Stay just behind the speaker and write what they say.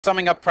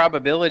summing up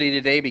probability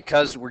today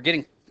because we're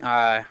getting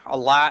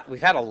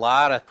we've had a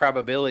lot of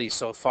probability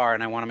so far,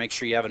 and I want to make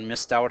sure you haven't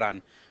missed out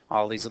on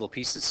all these little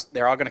pieces.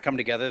 They're all going to come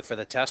together for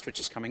the test, which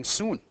is coming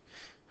soon,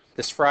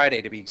 this Friday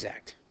to be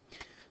exact.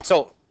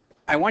 So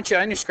I want you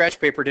on your scratch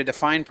paper to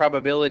define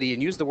probability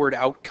and use the word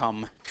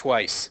outcome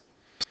twice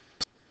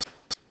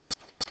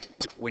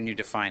when you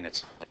define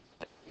it.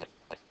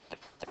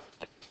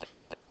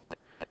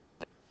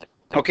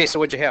 Okay, so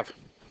what'd you have?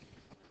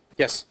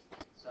 Yes?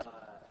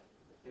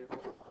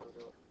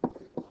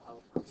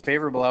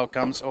 Favorable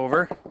outcomes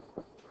over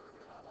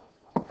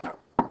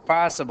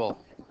possible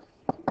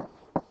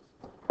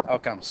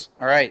outcomes.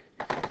 All right.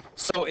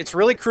 So it's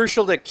really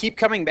crucial to keep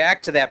coming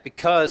back to that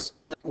because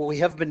what we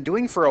have been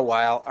doing for a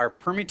while are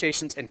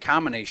permutations and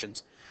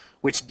combinations,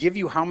 which give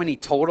you how many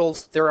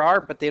totals there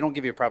are, but they don't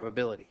give you a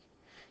probability.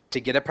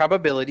 To get a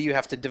probability, you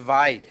have to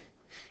divide.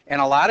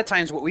 And a lot of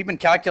times what we've been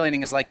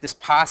calculating is like this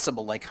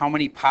possible, like how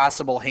many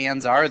possible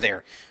hands are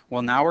there?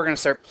 Well, now we're going to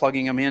start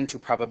plugging them into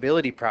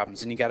probability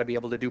problems, and you got to be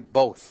able to do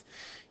both.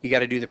 You got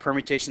to do the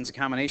permutations and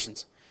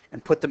combinations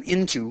and put them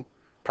into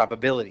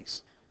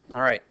probabilities.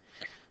 All right.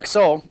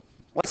 So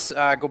let's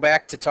go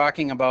back to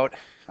talking about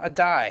a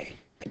die.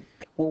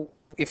 Well,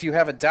 if you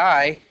have a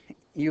die,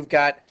 you've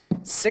got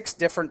 6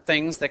 different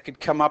things that could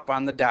come up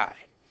on the die,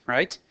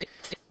 right?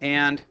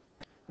 And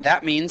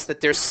that means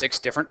that there's 6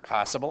 different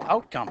possible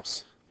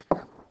outcomes.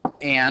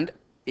 And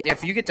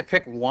if you get to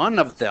pick one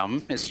of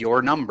them as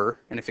your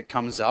number, and if it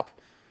comes up,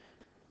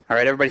 all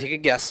right, everybody take a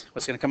guess.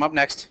 What's going to come up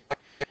next?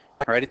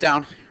 Write it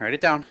down. Write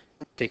it down.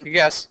 Take your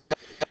guess.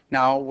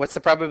 Now, what's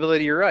the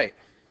probability you're right?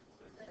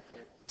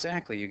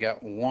 Exactly. You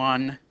got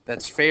 1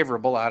 that's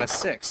favorable out of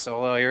 6.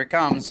 So here it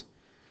comes.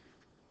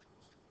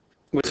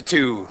 What's a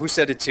 2? Who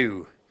said a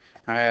 2?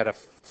 I had a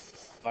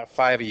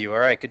 5 of you. All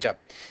right, good job.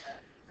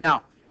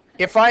 Now,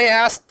 if I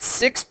asked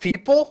 6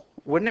 people,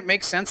 wouldn't it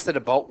make sense that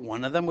about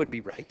 1 of them would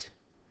be right?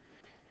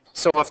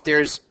 So if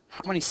there's,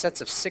 how many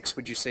sets of 6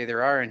 would you say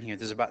there are in here?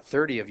 There's about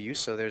 30 of you,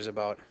 so there's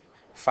about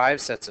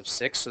 5 sets of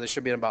 6. So there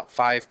should be about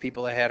 5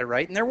 people that had it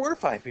right, and there were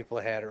 5 people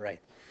that had it right.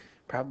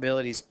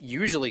 Probabilities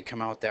usually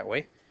come out that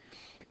way.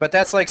 But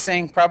that's like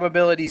saying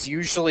probabilities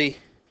usually,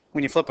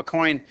 when you flip a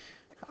coin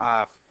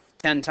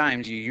 10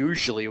 times, you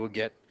usually will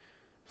get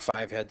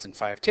 5 heads and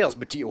 5 tails.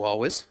 But do you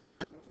always?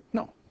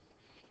 No.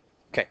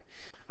 Okay.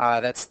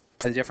 That's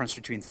the difference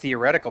between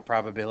theoretical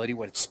probability,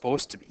 what it's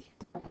supposed to be,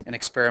 and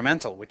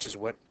experimental, which is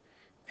what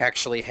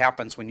actually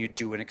happens when you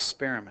do an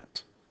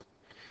experiment.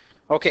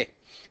 Okay,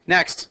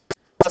 next,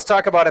 let's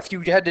talk about if you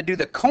had to do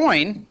the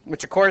coin,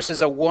 which of course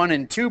is a 1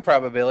 in 2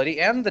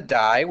 probability, and the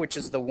die, which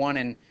is the 1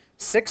 in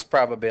 6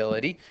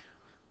 probability.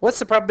 What's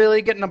the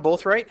probability of getting them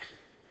both right?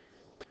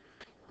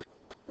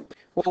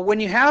 Well, when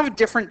you have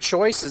different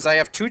choices, I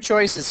have 2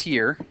 choices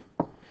here.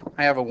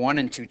 I have a 1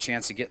 in 2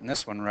 chance of getting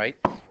this one right.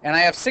 And I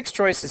have 6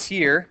 choices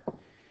here.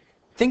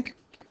 Think,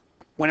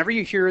 whenever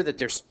you hear that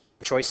there's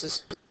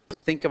choices,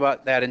 think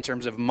about that in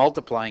terms of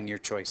multiplying your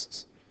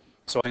choices.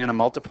 So I'm going to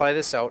multiply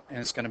this out, and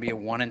it's going to be a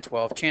 1 in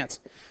 12 chance.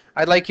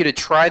 I'd like you to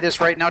try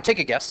this right now. Take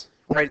a guess.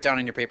 Write it down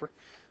in your paper.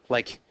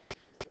 Like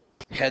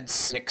head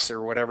 6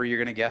 or whatever you're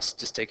going to guess.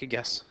 Just take a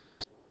guess.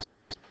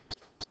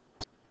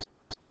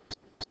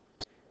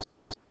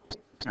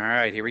 All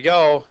right, here we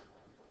go.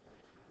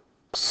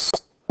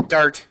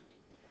 Start.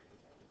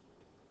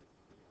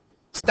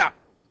 Stop.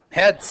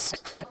 Heads.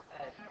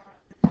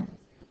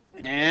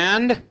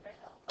 And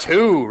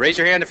 2. Raise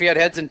your hand if you had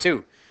heads and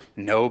 2.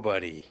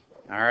 Nobody.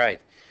 All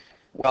right.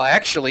 Well,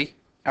 actually,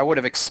 I would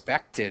have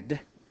expected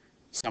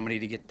somebody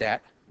to get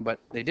that, but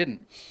they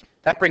didn't.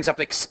 That brings up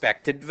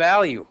expected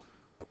value.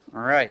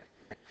 All right.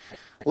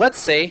 Let's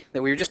say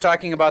that we were just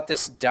talking about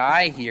this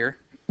die here,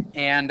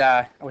 and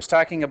I was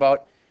talking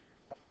about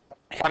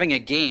having a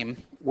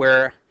game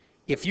where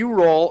if you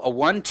roll a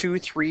 1, 2,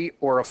 3,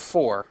 or a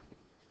 4,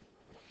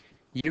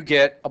 you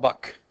get a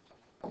buck.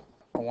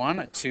 A 1,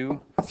 a 2,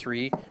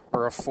 3,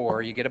 or a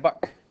 4, you get a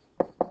buck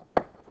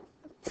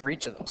for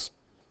each of those.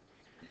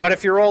 But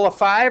if you roll a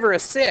 5 or a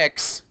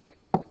 6,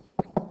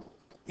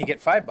 you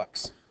get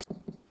 $5.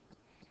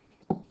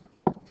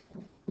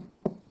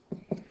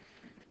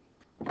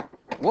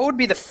 What would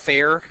be the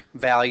fair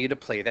value to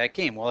play that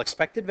game? Well,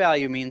 expected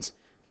value means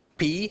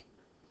P,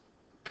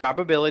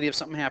 probability of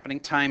something happening,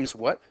 times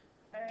what?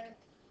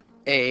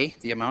 A,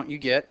 the amount you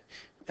get,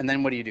 and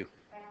then what do?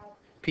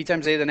 P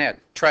times A, then add.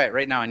 Try it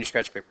right now on your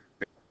scratch paper.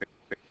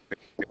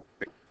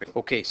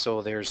 Okay,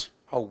 so there's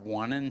a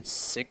 1 in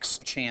 6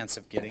 chance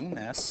of getting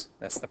this.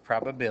 That's the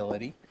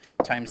probability,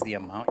 times the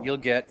amount you'll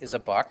get is a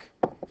buck,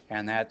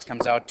 and that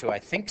comes out to, I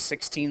think,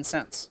 16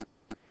 cents.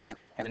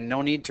 And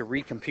no need to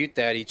recompute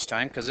that each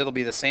time because it'll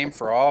be the same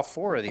for all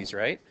 4 of these,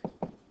 right?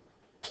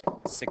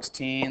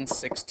 16,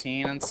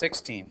 16, and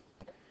 16.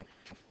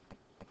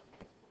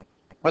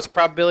 What's the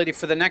probability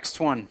for the next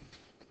one?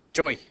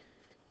 Joey.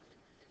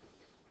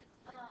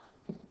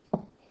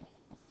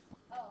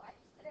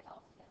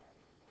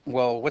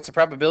 Well, what's the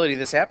probability of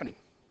this happening?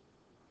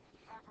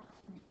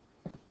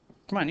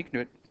 Come on, you can do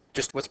it.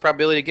 Just what's the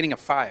probability of getting a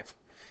 5?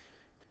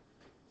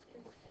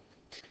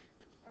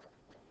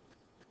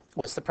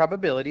 What's the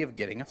probability of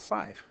getting a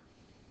 5?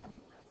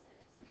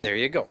 There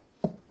you go.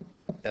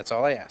 That's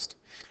all I asked.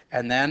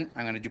 And then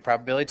I'm going to do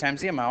probability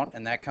times the amount,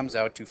 and that comes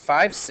out to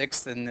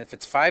 5/6. And if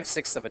it's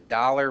 5/6 of a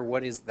dollar,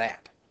 what is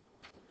that?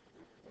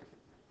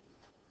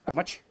 How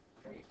much?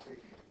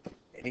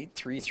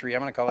 833.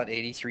 I'm going to call it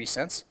 83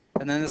 cents.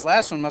 And then this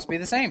last one must be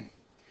the same.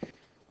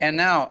 And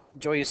now,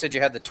 Joy, you said you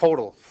had the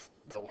total.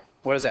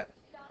 What is that?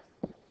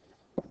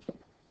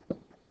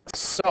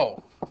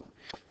 So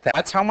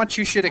that's how much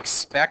you should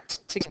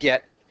expect to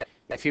get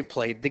if you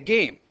played the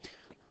game.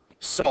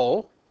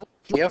 So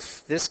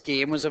if this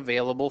game was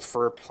available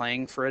for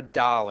playing for a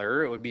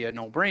dollar, it would be a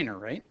no-brainer,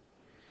 right?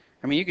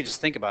 I mean, you could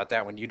just think about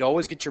that one. You'd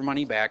always get your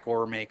money back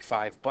or make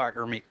 $5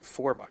 or make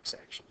 $4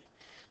 actually.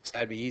 So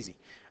that'd be easy.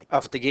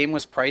 If the game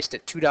was priced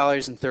at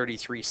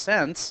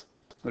 $2.33, it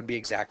would be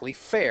exactly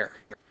fair.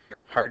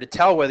 Hard to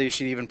tell whether you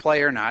should even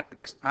play or not.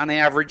 On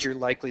average, you're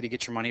likely to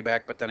get your money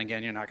back, but then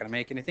again, you're not going to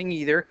make anything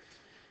either.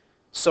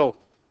 So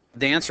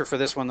the answer for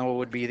this one, though,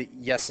 would be that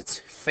yes, it's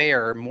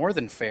fair, more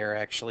than fair,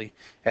 actually,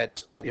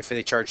 if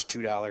they charge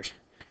 $2.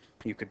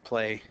 You could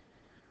play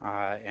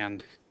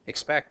and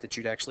expect that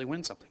you'd actually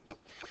win something.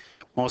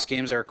 Most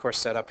games are, of course,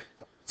 set up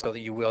so that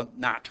you will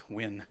not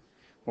win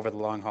over the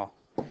long haul.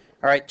 All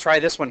right, try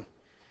this one.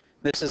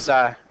 This is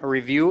a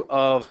review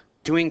of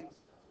doing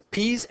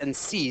P's and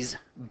C's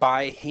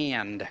by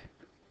hand.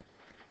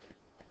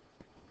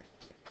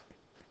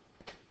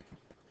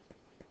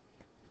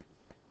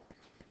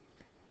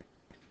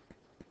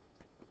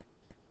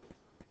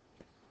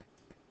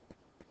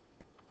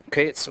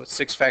 Okay, so it's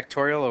 6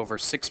 factorial over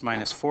 6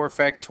 minus 4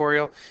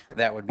 factorial.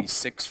 That would be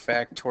 6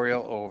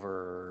 factorial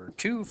over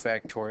 2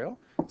 factorial.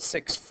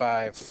 6,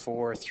 5,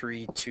 4,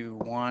 3, 2,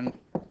 1.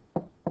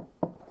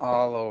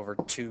 All over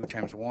 2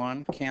 times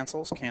 1.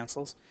 Cancels.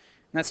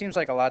 And that seems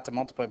like a lot to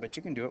multiply, but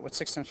you can do it. What's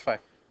 6 times 5?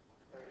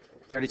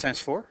 30 times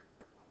 4?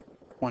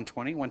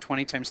 120.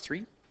 120 times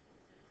 3?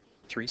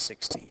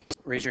 360.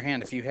 Raise your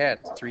hand if you had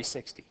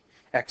 360.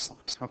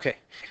 Excellent. Okay,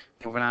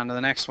 moving on to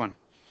the next one.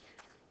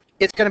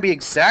 It's going to be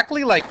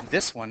exactly like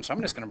this one, so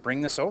I'm just going to bring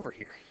this over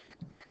here.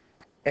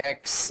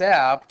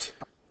 Except,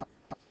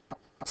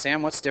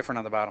 Sam, what's different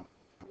on the bottom?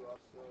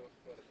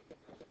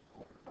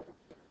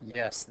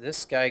 Yes,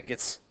 this guy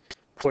gets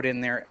put in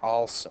there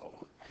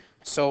also.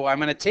 So I'm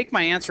going to take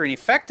my answer, and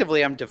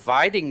effectively I'm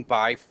dividing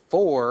by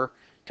 4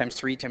 times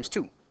 3 times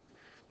 2,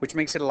 which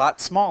makes it a lot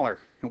smaller.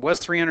 It was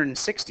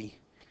 360,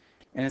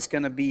 and it's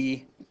going to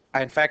be,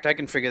 in fact, I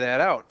can figure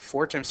that out.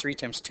 4 times 3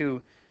 times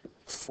 2,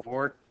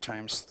 4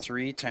 times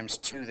 3 times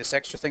 2, this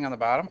extra thing on the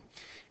bottom,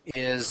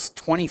 is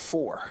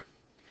 24.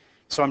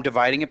 So I'm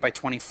dividing it by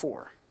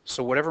 24.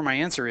 So whatever my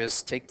answer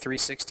is, take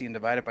 360 and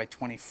divide it by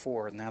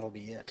 24, and that'll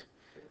be it.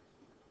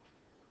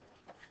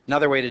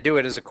 Another way to do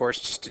it is, of course,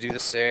 just to do the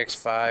 6,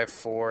 5,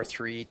 4,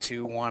 3,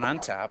 2, 1 on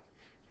top,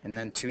 and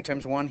then 2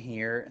 times 1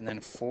 here, and then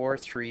 4,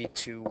 3,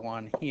 2,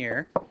 1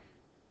 here.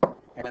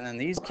 And then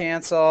these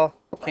cancel,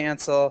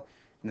 and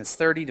it's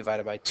 30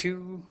 divided by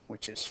 2,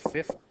 which is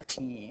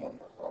 15.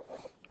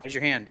 Raise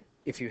your hand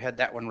if you had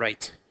that one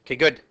right. Okay,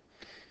 good.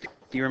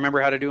 Do you remember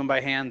how to do them by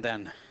hand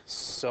then?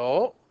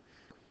 So,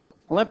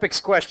 Olympics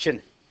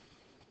question.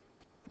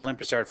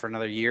 Olympics are for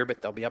another year, but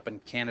they'll be up in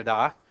Canada.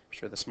 I'm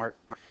sure the smart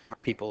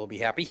people will be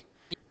happy.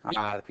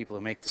 The people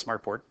who make the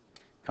smart board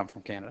come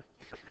from Canada.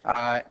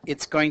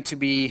 It's going to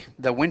be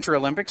the Winter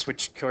Olympics,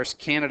 which, of course,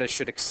 Canada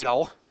should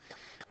excel.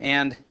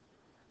 And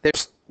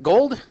there's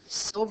gold,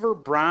 silver,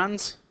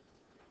 bronze,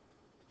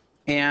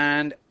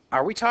 and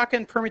are we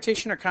talking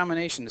permutation or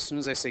combination as soon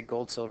as I say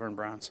gold, silver, and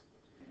bronze?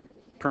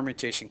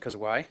 Permutation, because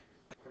why?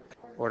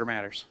 Order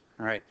matters.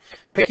 All right.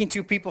 Picking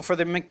 2 people for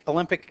the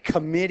Olympic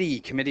Committee,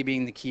 committee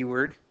being the key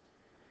word.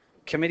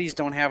 Committees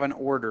don't have an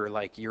order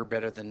like you're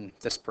better than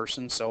this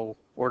person, so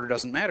order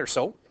doesn't matter.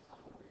 So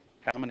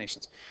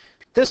combinations.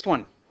 This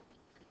one,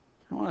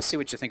 I want to see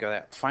what you think of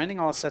that. Finding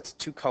all sets of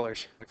 2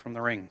 colors from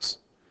the rings.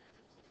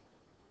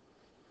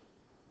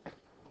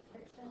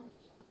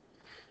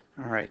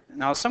 All right.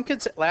 Now, some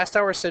kids last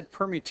hour said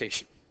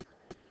permutation.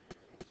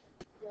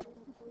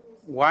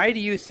 Why do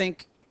you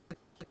think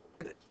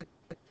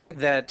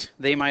that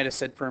they might have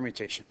said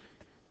permutation?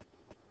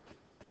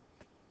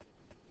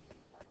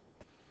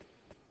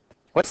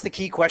 What's the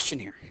key question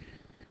here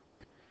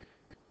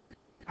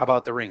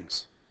about the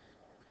rings?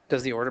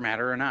 Does the order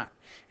matter or not?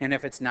 And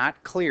if it's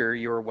not clear,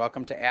 you're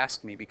welcome to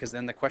ask me, because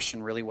then the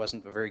question really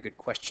wasn't a very good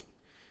question.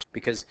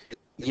 Because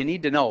you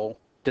need to know,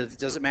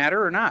 does it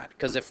matter or not?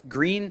 Because if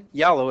green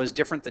yellow is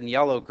different than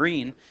yellow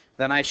green,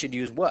 then I should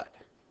use what?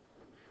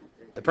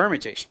 The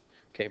permutation.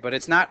 Okay, but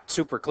it's not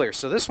super clear.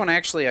 So this one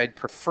actually I'd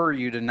prefer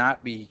you to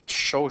not be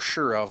so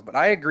sure of. But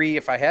I agree,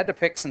 if I had to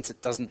pick, since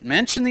it doesn't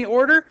mention the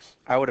order,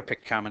 I would have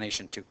picked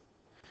combination 2.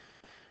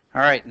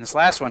 All right, and this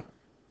last one.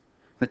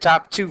 The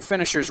top 2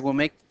 finishers will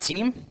make the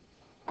team.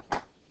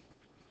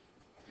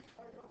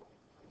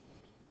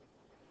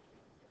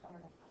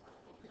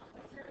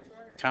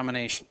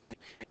 Combination.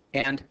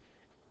 And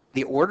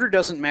the order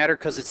doesn't matter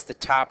because it's the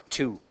top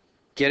 2.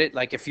 Get it?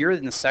 Like if you're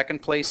in the second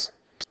place,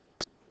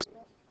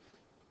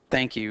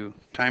 Thank you.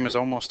 Time is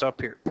almost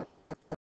up here.